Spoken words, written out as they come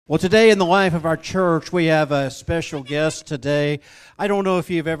Well, today in the life of our church, we have a special guest today. I don't know if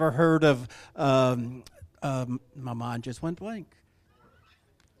you've ever heard of, my mind just went blank.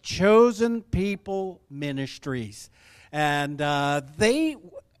 Chosen People Ministries. And they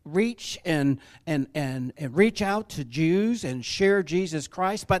reach and reach out to Jews and share Jesus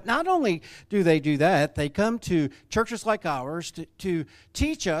Christ. But not only do they do that, they come to churches like ours to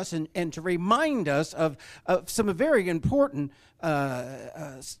teach us and to remind us of some very important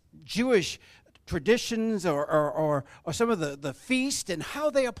Jewish traditions or some of the feast and how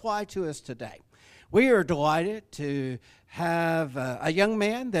they apply to us today. We are delighted to have a young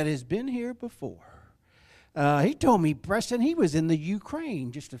man that has been here before. He told me, Preston, he was in the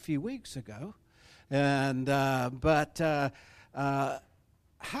Ukraine just a few weeks ago. And but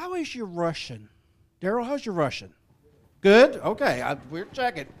how is your Russian? Daryl, how's your Russian? Good? Okay, we're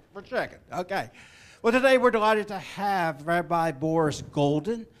checking. Okay. Well, today we're delighted to have Rabbi Boris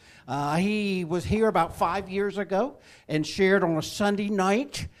Golden. He was here about 5 years ago and shared on a Sunday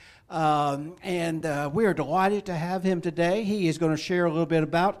night. And we are delighted to have him today. He is going to share a little bit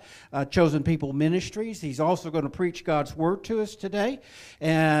about Chosen People Ministries. He's also going to preach God's Word to us today.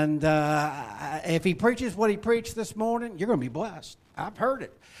 And if he preaches what he preached this morning, you're going to be blessed. I've heard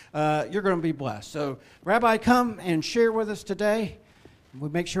it. You're going to be blessed. So, Rabbi, come and share with us today. We'll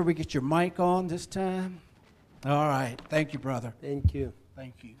make sure we get your mic on this time. All right. Thank you, brother. Thank you.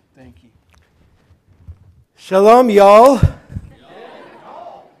 Thank you. Thank you. Shalom, y'all.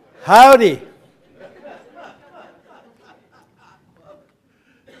 Howdy.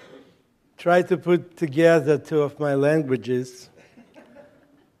 Try to put together two of my languages,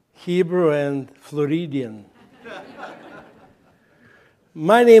 Hebrew and Floridian.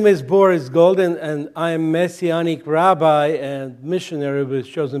 My name is Boris Golden, and I am Messianic Rabbi and missionary with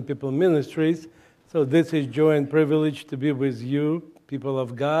Chosen People Ministries. So this is joy and privilege to be with you, people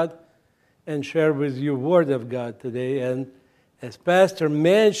of God, and share with you Word of God today. And as Pastor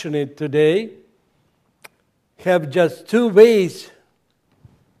mentioned it today, have just two ways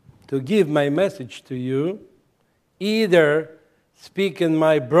to give my message to you. Either speak in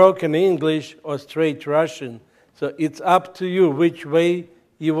my broken English or straight Russian. So it's up to you which way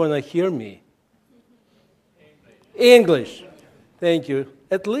you want to hear me. English. Thank you.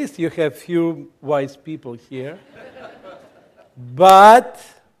 At least you have few wise people here. But,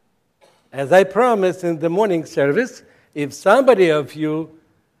 as I promised in the morning service, if somebody of you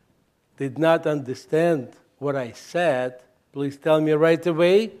did not understand what I said, please tell me right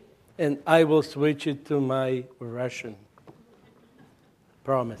away, and I will switch it to my Russian.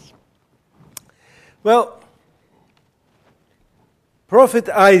 Promise. Well, Prophet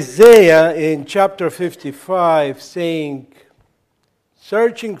Isaiah in chapter 55 saying,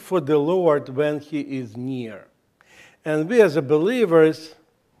 searching for the Lord when He is near. And we as believers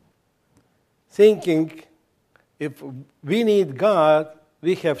thinking, if we need God,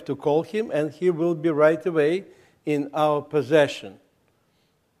 we have to call Him and He will be right away in our possession.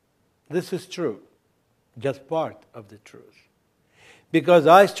 This is true, just part of the truth. Because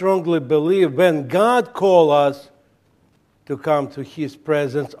I strongly believe when God calls us to come to His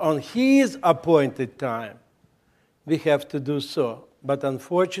presence on His appointed time, we have to do so. But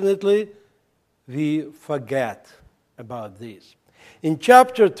unfortunately, we forget about this. In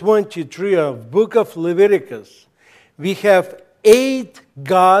chapter 23 of book of Leviticus, we have 8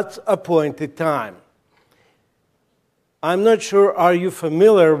 God's appointed time. I'm not sure, are you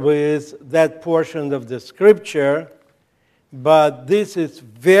familiar with that portion of the scripture, but this is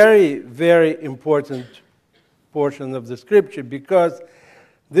very, very important portion of the scripture because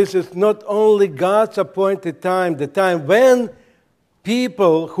this is not only God's appointed time, the time when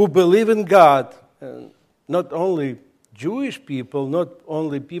people who believe in God, and not only Jewish people, not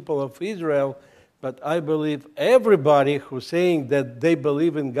only people of Israel, but I believe everybody who's saying that they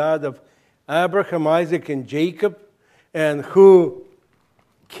believe in God of Abraham, Isaac, and Jacob, and who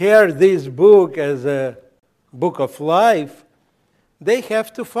care this book as a book of life, they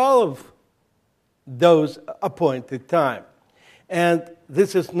have to follow those appointed time. And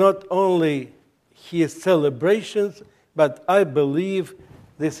this is not only His celebrations, but I believe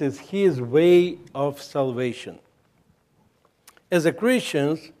this is His way of salvation. As a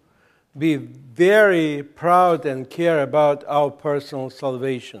Christians, be very proud and care about our personal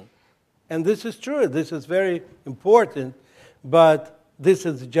salvation. And this is true, this is very important, but this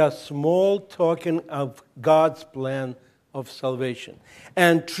is just small token of God's plan of salvation.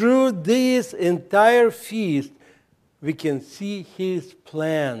 And through this entire feast, we can see His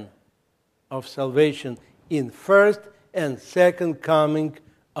plan of salvation in first and second coming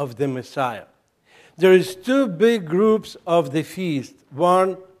of the Messiah. There is two big groups of the feast.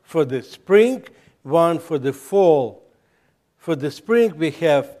 One for the spring, one for the fall. For the spring, we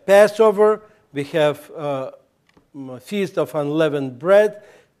have Passover, we have Feast of Unleavened Bread,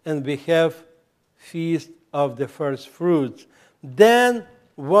 and we have Feast of the First Fruits. Then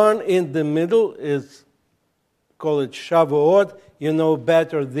one in the middle is, call it Shavuot. You know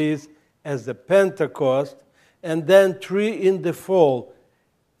better this as the Pentecost. And then 3 in the fall,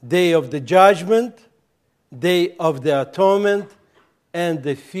 Day of the Judgment, Day of the Atonement, and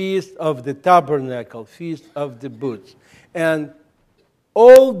the Feast of the Tabernacle, Feast of the Booths. And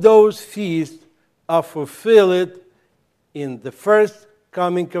all those feasts are fulfilled in the first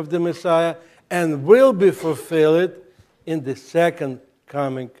coming of the Messiah and will be fulfilled in the second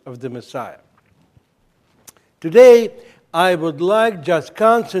coming of the Messiah. Today, I would like just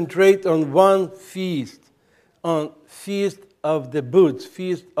concentrate on one feast, on Feast of the Booths,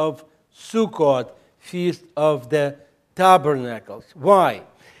 Feast of Sukkot, Feast of the Tabernacles. Why?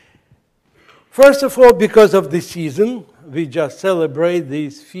 First of all, because of the season. We just celebrated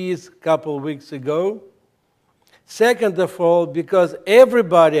these feasts a couple of weeks ago. Second of all, because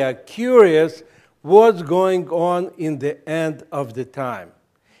everybody are curious what's going on in the end of the time.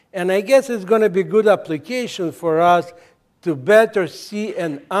 And I guess it's going to be good application for us to better see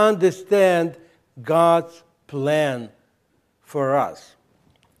and understand God's plan for us.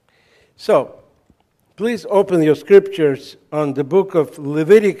 So, please open your scriptures on the book of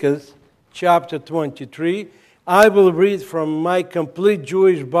Leviticus, chapter 23. I will read from my complete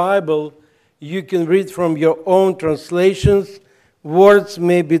Jewish Bible. You can read from your own translations. Words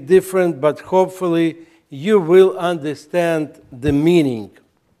may be different, but hopefully you will understand the meaning.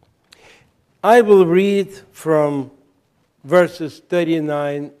 I will read from verses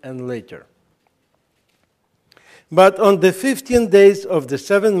 39 and later. But on the 15 days of the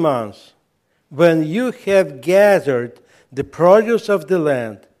 7th month, when you have gathered the produce of the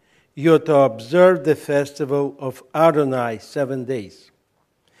land, you are to observe the festival of Adonai 7 days.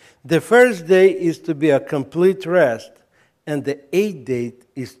 The first day is to be a complete rest, and the 8th day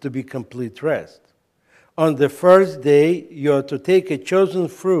is to be complete rest. On the first day, you are to take a chosen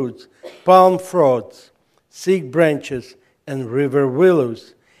fruits, palm fronds, fig branches, and river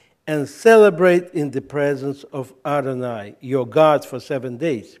willows, and celebrate in the presence of Adonai, your God, for 7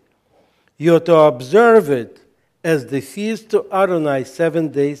 days. You are to observe it as the feast to Adonai 7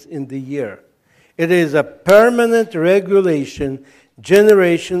 days in the year. It is a permanent regulation,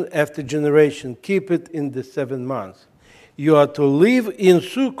 generation after generation. Keep it in the 7 months. You are to live in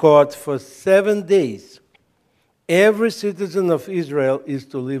Sukkot for 7 days. Every citizen of Israel is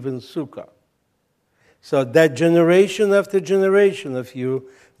to live in Sukkah. So that generation after generation of you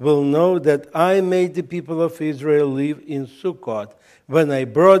will know that I made the people of Israel live in Sukkot when I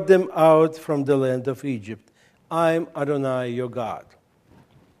brought them out from the land of Egypt. I am Adonai, your God.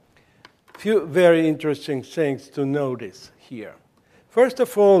 Few very interesting things to notice here. First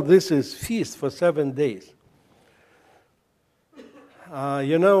of all, this is feast for 7 days.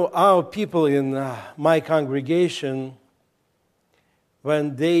 Our people in my congregation,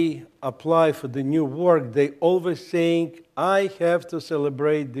 when they apply for the new work, they always saying, I have to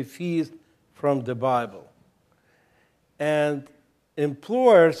celebrate the feast from the Bible. And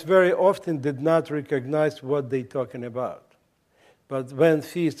employers very often did not recognize what they're talking about. But when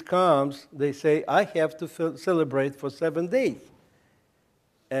feast comes, they say, I have to celebrate for 7 days.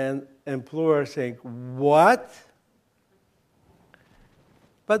 And employers saying, what?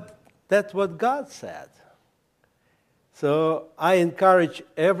 But that's what God said. So I encourage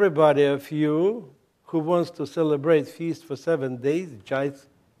everybody of you who wants to celebrate feast for 7 days, just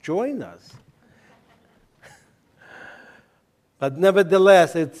join us. But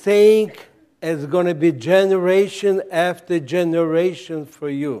nevertheless, it's saying it's going to be generation after generation for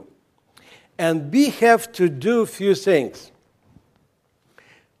you. And we have to do a few things.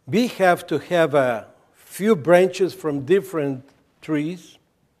 We have to have a few branches from different trees,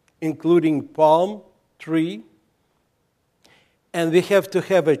 including palm tree. And we have to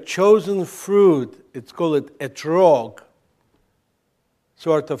have a chosen fruit. It's called etrog,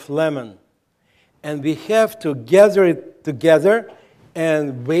 sort of lemon. And we have to gather it together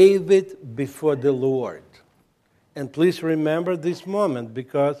and wave it before the Lord. And please remember this moment,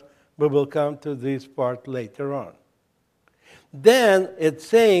 because we will come to this part later on. Then it's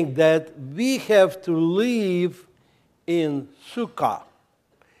saying that we have to live in Sukkah,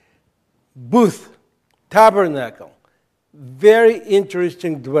 booth, tabernacle. Very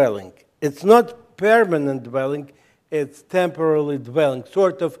interesting dwelling. It's not permanent dwelling, it's temporary dwelling,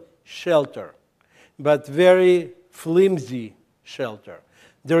 sort of shelter, but very flimsy shelter.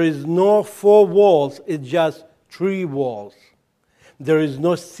 There is no 4 walls, it's just 3 walls. There is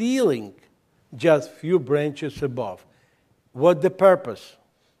no ceiling, just few branches above. What the purpose?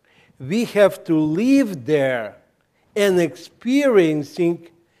 We have to live there and experiencing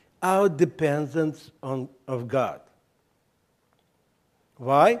our dependence of God.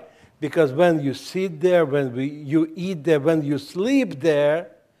 Why? Because when you sit there, you eat there, when you sleep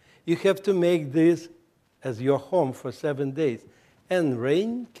there, you have to make this as your home for 7 days. And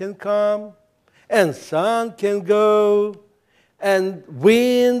rain can come, and sun can go, and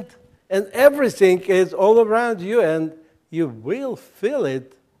wind, and everything is all around you, and you will feel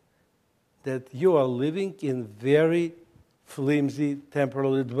it that you are living in very flimsy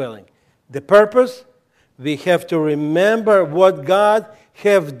temporary dwelling. The purpose? We have to remember what God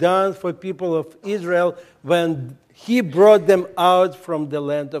have done for people of Israel when He brought them out from the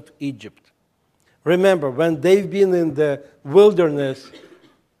land of Egypt. Remember, when they've been in the wilderness,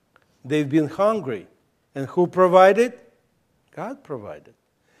 they've been hungry. And who provided? God provided.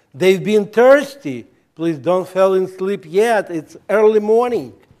 They've been thirsty. Please don't fall in sleep yet. It's early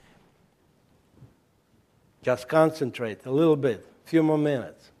morning. Just concentrate a little bit, a few more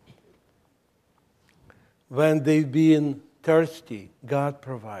minutes. When they've been thirsty, God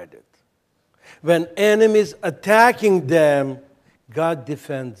provided. When enemies attacking them, God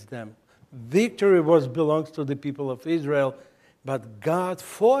defends them. Victory belongs to the people of Israel, but God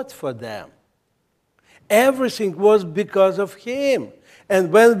fought for them. Everything was because of Him.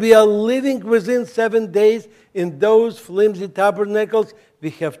 And when we are living within 7 days in those flimsy tabernacles, we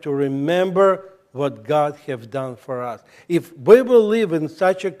have to remember what God has done for us. If we will live in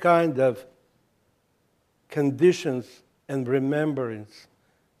such a kind of conditions and remembrance,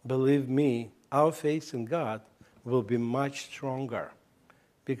 believe me, our faith in God will be much stronger,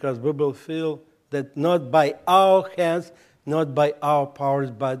 because we will feel that not by our hands, not by our powers,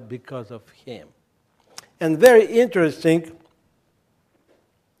 but because of Him. And very interesting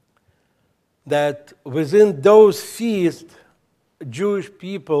that within those feasts, Jewish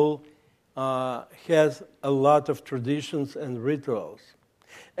people has a lot of traditions and rituals.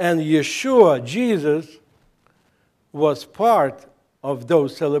 And Yeshua, Jesus, was part of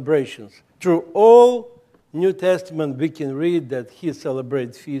those celebrations. Through all New Testament, we can read that He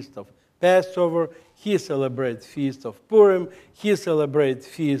celebrates feast of Passover, He celebrates feast of Purim, He celebrates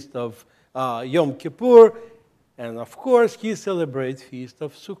feast of Yom Kippur, and of course, He celebrates feast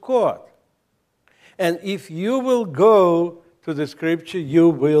of Sukkot. And if you will go to the Scripture, you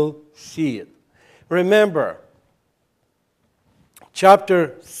will see it. Remember,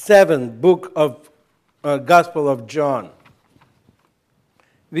 chapter 7, book of Gospel of John.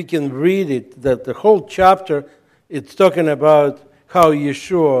 We can read it, that the whole chapter, it's talking about how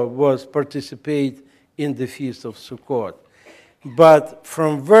Yeshua was participate in the Feast of Sukkot. But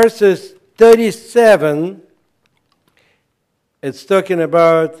from verses 37, it's talking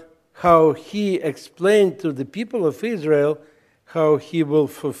about how He explained to the people of Israel how He will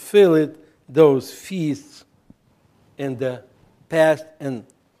fulfill it, those feasts in the past and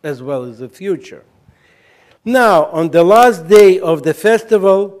as well as the future. Now, on the last day of the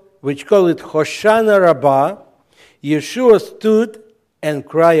festival, which call it Hoshana Rabbah, Yeshua stood and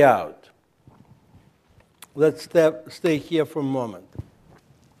cried out. Let's stay here for a moment.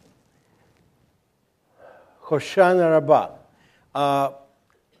 Hoshana Rabbah.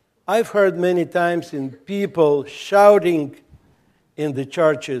 I've heard many times in people shouting in the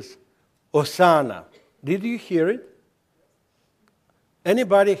churches, Hosanna. Did you hear it?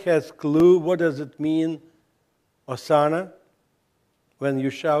 Anybody has clue what does it mean, Hosanna, when you're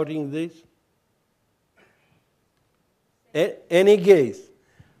shouting this? Any guess?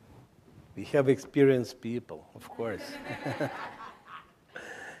 We have experienced people, of course.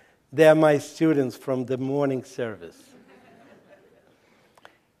 They are my students from the morning service.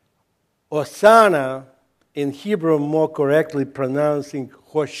 Hosanna, in Hebrew more correctly pronouncing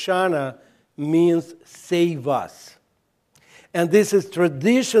Hoshana, means save us. And this is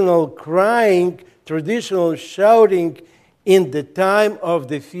traditional crying, traditional shouting in the time of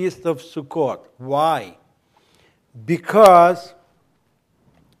the Feast of Sukkot. Why? Because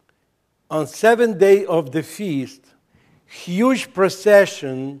on 7th day of the feast, huge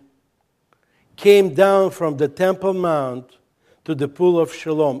procession came down from the Temple Mount to the Pool of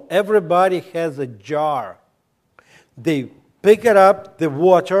Siloam. Everybody has a jar. They pick it up, the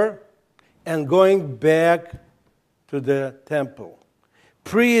water, and going back to the temple.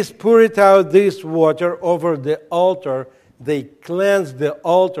 Priests poured out this water over the altar. They cleansed the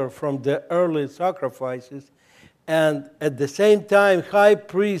altar from the early sacrifices. And at the same time, high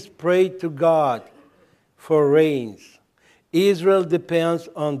priest prayed to God for rains. Israel depends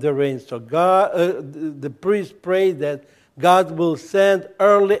on the rain. So God, the priest prayed that God will send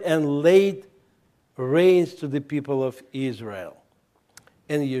early and late rains to the people of Israel.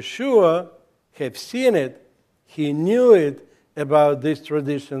 And Yeshua have seen it. He knew it about this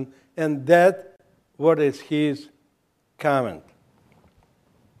tradition, and that what is his comment.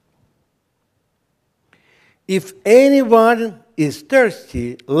 If anyone is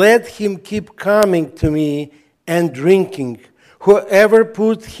thirsty, let him keep coming to me and drinking. Whoever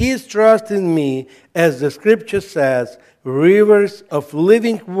puts his trust in me, as the scripture says, rivers of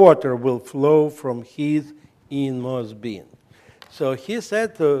living water will flow from his inmost being. So he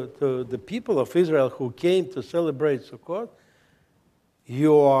said to the people of Israel who came to celebrate Sukkot,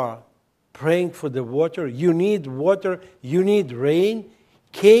 you are praying for the water, you need rain,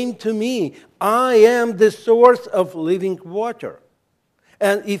 came to me. I am the source of living water.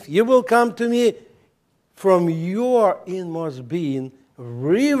 And if you will come to me, from your inmost being,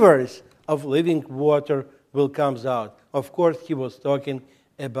 rivers of living water will come out. Of course, he was talking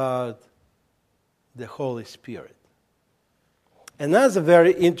about the Holy Spirit. Another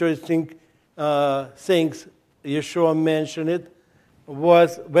very interesting thing Yeshua mentioned it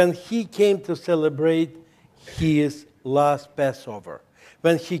was when he came to celebrate his last Passover.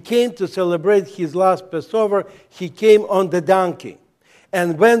 When he came to celebrate his last Passover, he came on the donkey.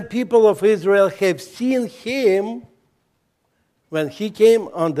 And when people of Israel have seen him, when he came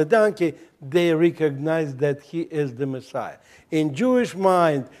on the donkey, they recognize that he is the Messiah. In Jewish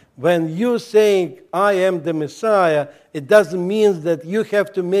mind, when you saying, I am the Messiah, it doesn't mean that you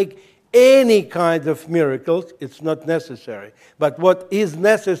have to make any kind of miracles. It's not necessary. But what is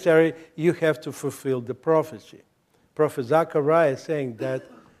necessary, you have to fulfill the prophecy. Prophet Zechariah is saying that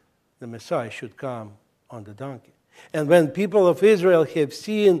the Messiah should come on the donkey. And when people of Israel have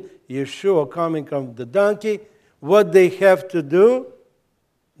seen Yeshua coming on the donkey, what they have to do?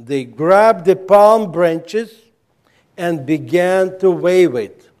 They grab the palm branches and began to wave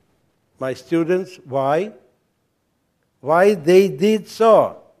it. My students, why? Why they did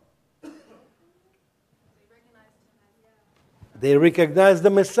so? They recognized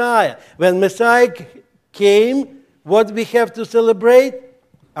the Messiah. When Messiah came, what we have to celebrate?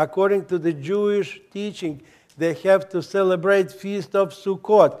 According to the Jewish teaching, they have to celebrate Feast of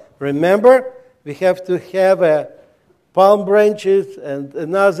Sukkot. Remember, we have to have palm branches and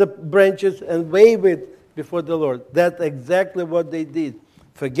another branches and wave it before the Lord. That's exactly what they did.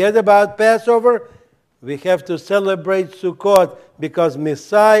 Forget about Passover. We have to celebrate Sukkot because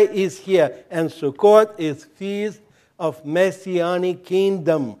Messiah is here. And Sukkot is Feast of Messianic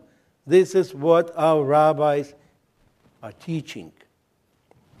Kingdom. This is what our rabbis are teaching.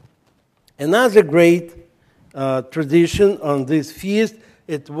 Another great tradition on this feast,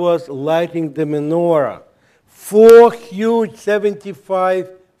 it was lighting the menorah. 4 huge 75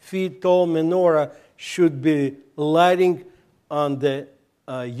 feet tall menorah should be lighting on the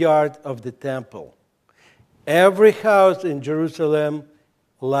yard of the temple. Every house in Jerusalem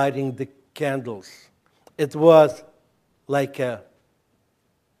lighting the candles. It was like a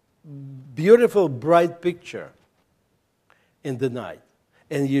beautiful, bright picture in the night.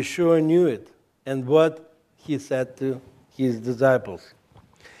 And Yeshua knew it. And what he said to his disciples.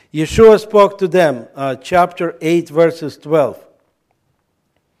 Yeshua spoke to them, chapter 8, verses 12.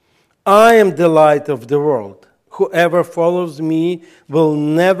 I am the light of the world. Whoever follows me will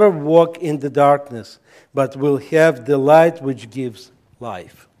never walk in the darkness, but will have the light which gives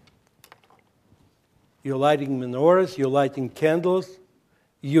life. You're lighting menorahs, you're lighting candles,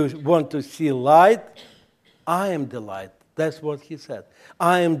 you want to see light. I am the light. That's what he said.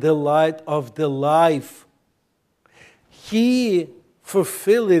 I am the light of the life. He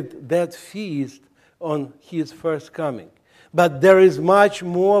fulfilled that feast on his first coming. But there is much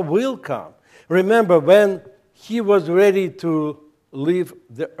more will come. Remember, when he was ready to leave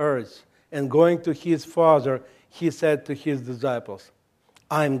the earth and going to his Father, he said to his disciples,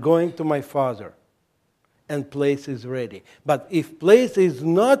 I'm going to my Father, and place is ready. But if place is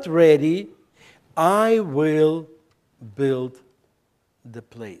not ready, I will build the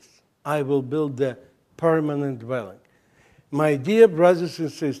place. I will build the permanent dwelling. My dear brothers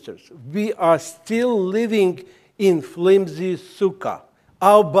and sisters, we are still living in flimsy sukkah.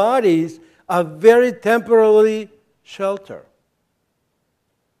 Our bodies are very temporarily shelter.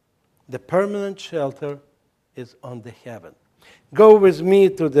 The permanent shelter is on the heaven. Go with me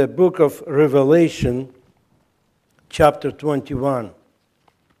to the book of Revelation, chapter 21.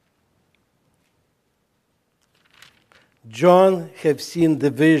 John have seen the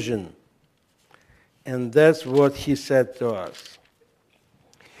vision, and that's what he said to us.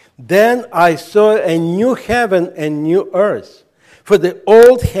 Then I saw a new heaven and new earth, for the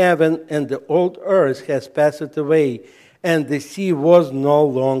old heaven and the old earth has passed away, and the sea was no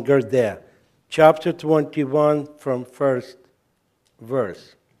longer there. Chapter 21 from first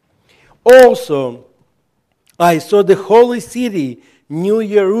verse. Also, I saw the holy city, New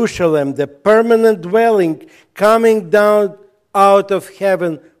Jerusalem, the permanent dwelling, coming down out of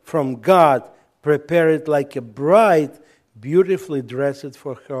heaven from God, prepared like a bride, beautifully dressed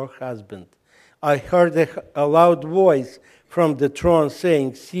for her husband. I heard a loud voice from the throne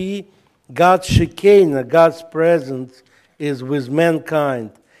saying, "See, God's Shekinah, God's presence, is with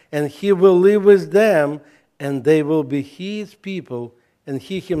mankind, and he will live with them, and they will be his people, and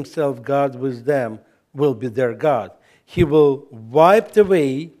he himself, God with them, will be their God. He will wipe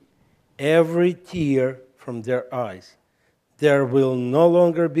away every tear from their eyes. There will no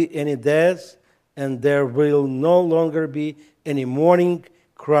longer be any death, and there will no longer be any mourning,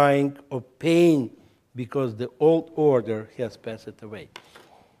 crying, or pain, because the old order has passed away."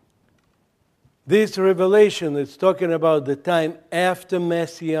 This revelation is talking about the time after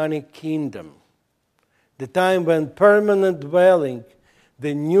Messianic kingdom, the time when permanent dwelling,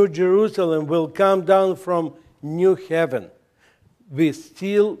 the New Jerusalem, will come down from new heaven. We're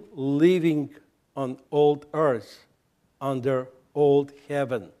still living on old earth, under old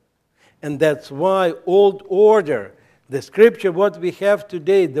heaven. And that's why old order, the scripture, what we have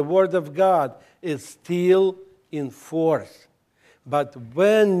today, the Word of God, is still in force. But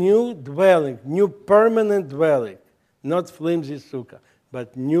when new dwelling, new permanent dwelling, not flimsy sukkah,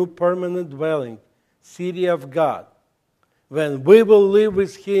 but new permanent dwelling, city of God, when we will live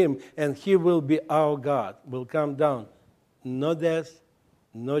with Him and He will be our God, will come down. No death,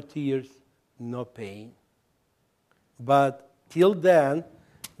 no tears, no pain. But till then,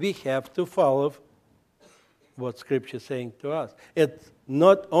 we have to follow what Scripture is saying to us. It's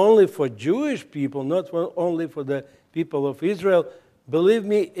not only for Jewish people, not only for the people of Israel. Believe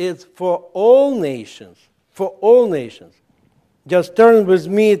me, it's for all nations. For all nations. Just turn with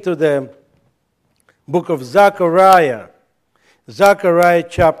me to the book of Zechariah. Zechariah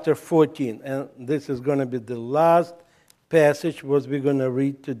chapter 14. And this is going to be the last passage what we're going to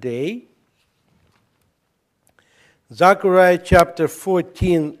read today. Zechariah chapter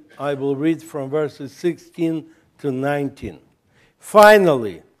 14, I will read from verses 16 to 19.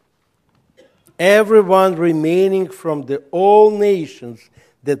 Finally, everyone remaining from the all nations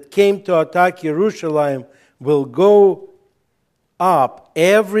that came to attack Jerusalem will go up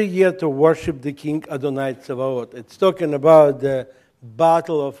every year to worship the King Adonai Tzevaot. It's talking about the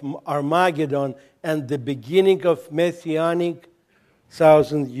battle of Armageddon and the beginning of Messianic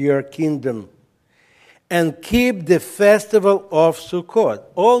 1,000-year kingdom. And keep the festival of Sukkot.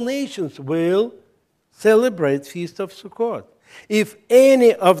 All nations will celebrate Feast of Sukkot. If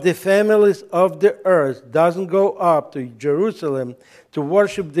any of the families of the earth doesn't go up to Jerusalem to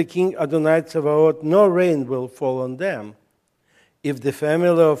worship the King Adonai Tzevaot, no rain will fall on them. If the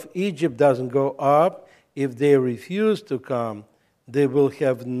family of Egypt doesn't go up, if they refuse to come, they will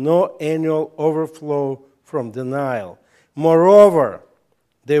have no annual overflow from the Nile. Moreover,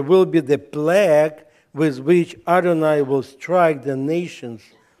 there will be the plague with which Adonai will strike the nations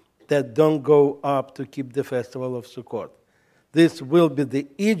that don't go up to keep the festival of Sukkot. This will be the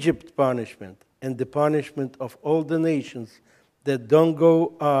Egypt punishment and the punishment of all the nations that don't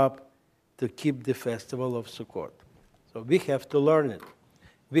go up to keep the festival of Sukkot. So we have to learn it.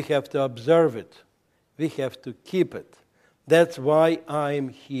 We have to observe it. We have to keep it. That's why I'm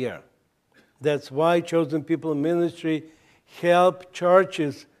here. That's why Chosen People Ministry help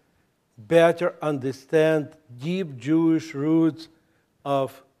churches better understand deep Jewish roots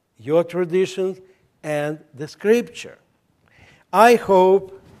of your traditions and the Scripture. I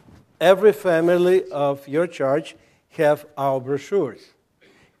hope every family of your church have our brochures.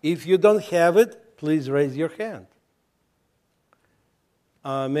 If you don't have it, please raise your hand.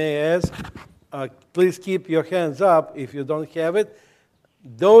 May I ask, please keep your hands up if you don't have it.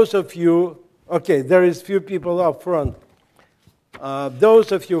 Those of you, okay, there is few people up front.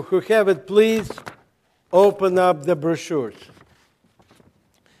 Those of you who have it, please open up the brochures.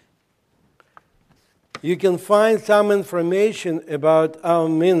 You can find some information about our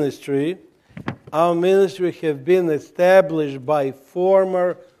ministry. Our ministry has been established by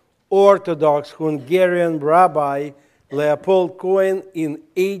former Orthodox Hungarian Rabbi Leopold Cohen in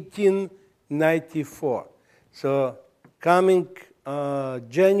 1894. So coming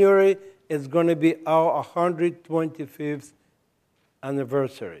January, it's going to be our 125th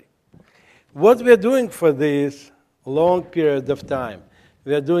anniversary. What we're doing for this long period of time,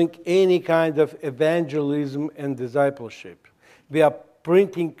 we are doing any kind of evangelism and discipleship. We are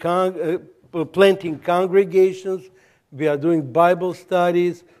planting congregations. We are doing Bible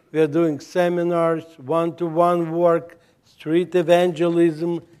studies. We are doing seminars, one-to-one work, street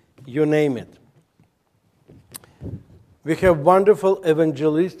evangelism, you name it. We have wonderful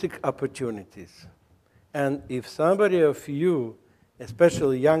evangelistic opportunities. And if somebody of you,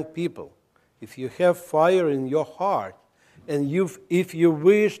 especially young people, if you have fire in your heart, and if you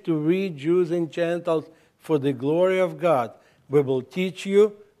wish to reach Jews and Gentiles for the glory of God, we will teach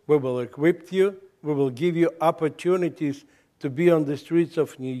you, we will equip you, we will give you opportunities to be on the streets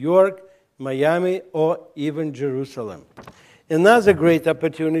of New York, Miami, or even Jerusalem. Another great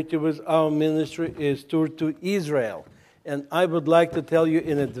opportunity with our ministry is tour to Israel. And I would like to tell you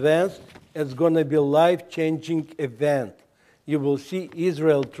in advance, it's going to be a life-changing event. You will see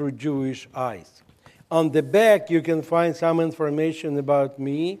Israel through Jewish eyes. On the back, you can find some information about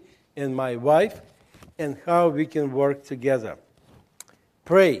me and my wife and how we can work together.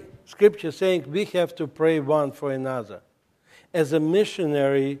 Pray. Scripture saying we have to pray one for another. As a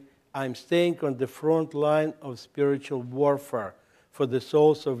missionary, I'm staying on the front line of spiritual warfare for the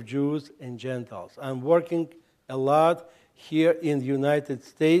souls of Jews and Gentiles. I'm working a lot here in the United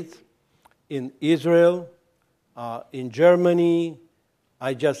States, in Israel, in Germany.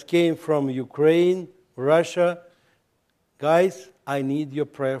 I just came from Ukraine, Russia. Guys, I need your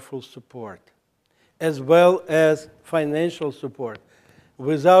prayerful support, as well as financial support.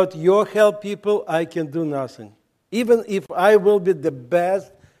 Without your help, people, I can do nothing. Even if I will be the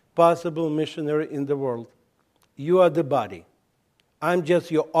best possible missionary in the world, you are the body. I'm just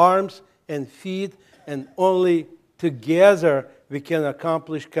your arms and feet, and only together we can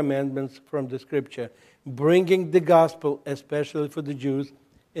accomplish commandments from the Scripture, bringing the gospel, especially for the Jews,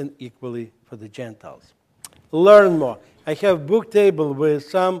 and equally for the Gentiles. Learn more. I have book table with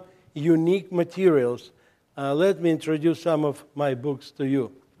some unique materials. Let me introduce some of my books to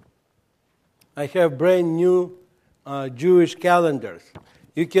you. I have brand new Jewish calendars.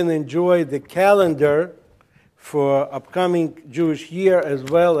 You can enjoy the calendar for upcoming Jewish year, as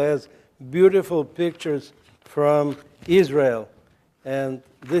well as beautiful pictures from Israel. And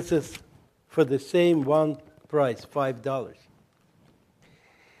this is for the same one price, $5.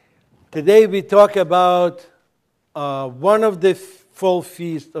 Today we talk about one of the fall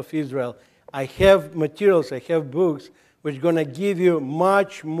feasts of Israel. I have materials, I have books, which are going to give you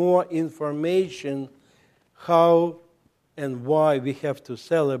much more information how and why we have to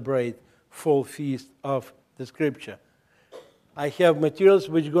celebrate fall feast of the Scripture. I have materials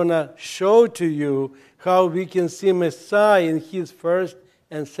which are going to show to you how we can see Messiah in His first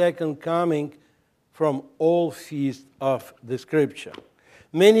and second coming from all feasts of the Scripture.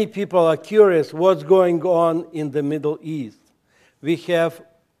 Many people are curious what's going on in the Middle East. We have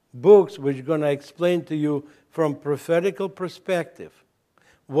books which are going to explain to you from prophetical perspective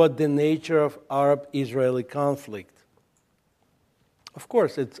what the nature of Arab-Israeli conflict. Of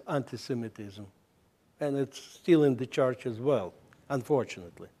course, it's anti-Semitism, and it's still in the church as well,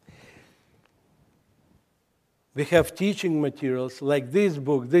 unfortunately. We have teaching materials like this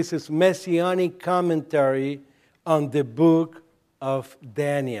book. This is Messianic commentary on the book of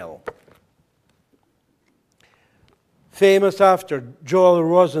Daniel. Famous author Joel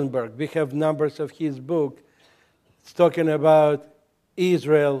Rosenberg. We have numbers of his book. It's talking about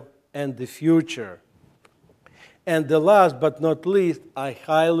Israel and the future. And the last but not least, I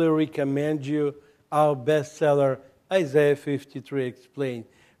highly recommend you our bestseller, Isaiah 53 Explained,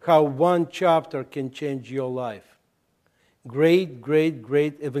 how one chapter can change your life. Great, great,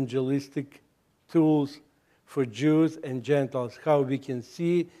 great evangelistic tools for Jews and Gentiles, how we can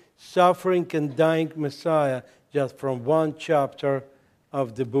see suffering and dying Messiah just from one chapter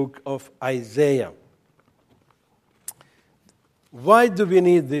of the book of Isaiah. Why do we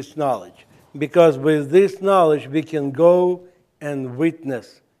need this knowledge? Because with this knowledge we can go and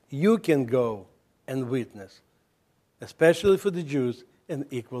witness. You can go and witness, especially for the Jews and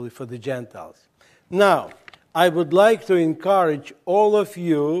equally for the Gentiles. Now, I would like to encourage all of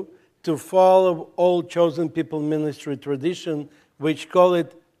you to follow All Chosen People Ministry tradition, which call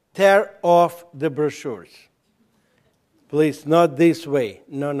it tear off the brochures. Please, not this way.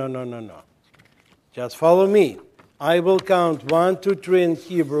 No. Just follow me. I will count 1, 2, 3 in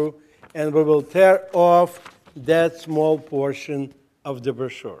Hebrew, and we will tear off that small portion of the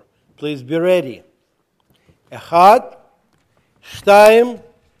brochure. Please be ready. 1, 2,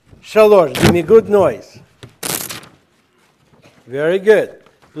 3. Give me good noise. Very good.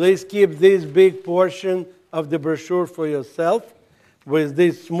 Please keep this big portion of the brochure for yourself. With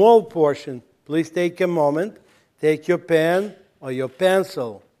this small portion, please take a moment, take your pen or your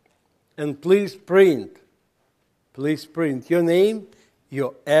pencil, and please print. Please print your name,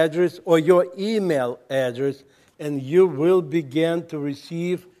 your address, or your email address, and you will begin to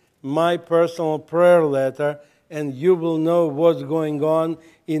receive my personal prayer letter and you will know what's going on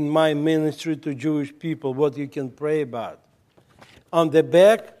in my ministry to Jewish people, what you can pray about. On the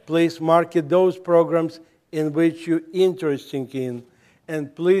back, please mark those programs in which you're interested in,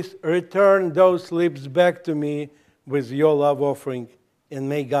 and please return those slips back to me with your love offering, and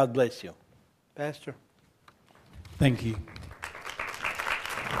may God bless you. Pastor. Thank you.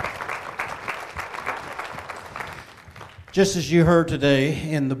 Just as you heard today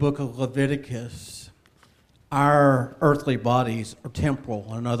in the book of Leviticus, our earthly bodies are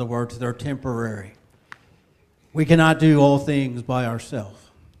temporal. In other words, they're temporary. We cannot do all things by ourselves.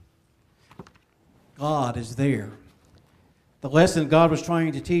 God is there. The lesson God was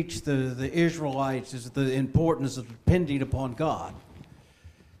trying to teach the Israelites is the importance of depending upon God.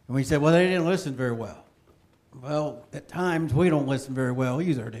 And we said, well, they didn't listen very well. Well, at times we don't listen very well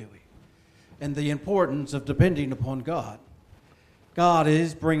either, do we? And the importance of depending upon God. God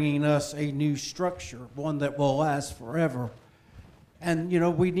is bringing us a new structure, one that will last forever. And,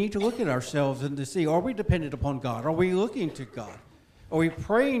 we need to look at ourselves and to see, are we dependent upon God? Are we looking to God? Are we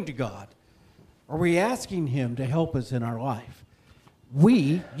praying to God? Are we asking Him to help us in our life?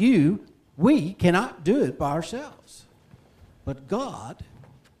 We cannot do it by ourselves. But God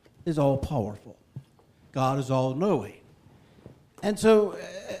is all-powerful. God is all-knowing. And so,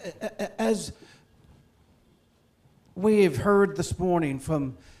 as we have heard this morning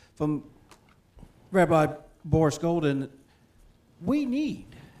from Rabbi Boris Goldin, we need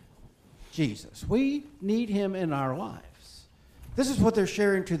Jesus. We need Him in our lives. This is what they're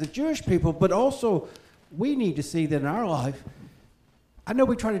sharing to the Jewish people, but also we need to see that in our life, I know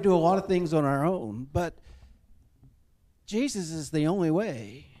we try to do a lot of things on our own, but Jesus is the only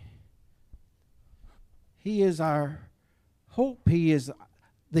way. He is our hope. He is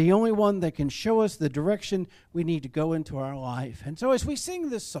the only one that can show us the direction we need to go into our life. And so as we sing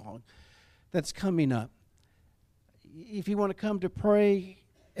this song that's coming up, if you want to come to pray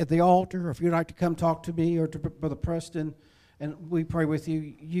at the altar, or if you'd like to come talk to me or to Brother Preston, and we pray with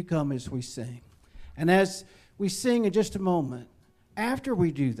you, you come as we sing. And as we sing in just a moment, after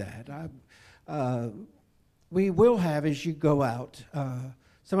we do that, we will have, as you go out,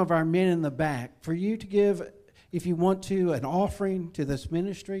 some of our men in the back for you to give, if you want to, an offering to this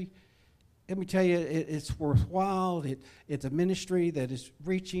ministry. Let me tell you, it's worthwhile. It's a ministry that is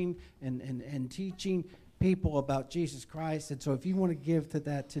reaching and teaching people about Jesus Christ. And so if you want to give to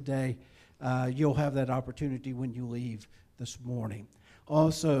that today, you'll have that opportunity when you leave this morning.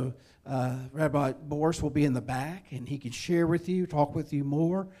 Also, Rabbi Boris will be in the back, and he can share with you, talk with you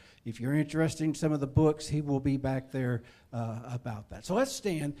more. If you're interested in some of the books, he will be back there about that. So let's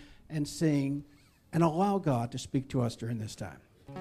stand and sing and allow God to speak to us during this time.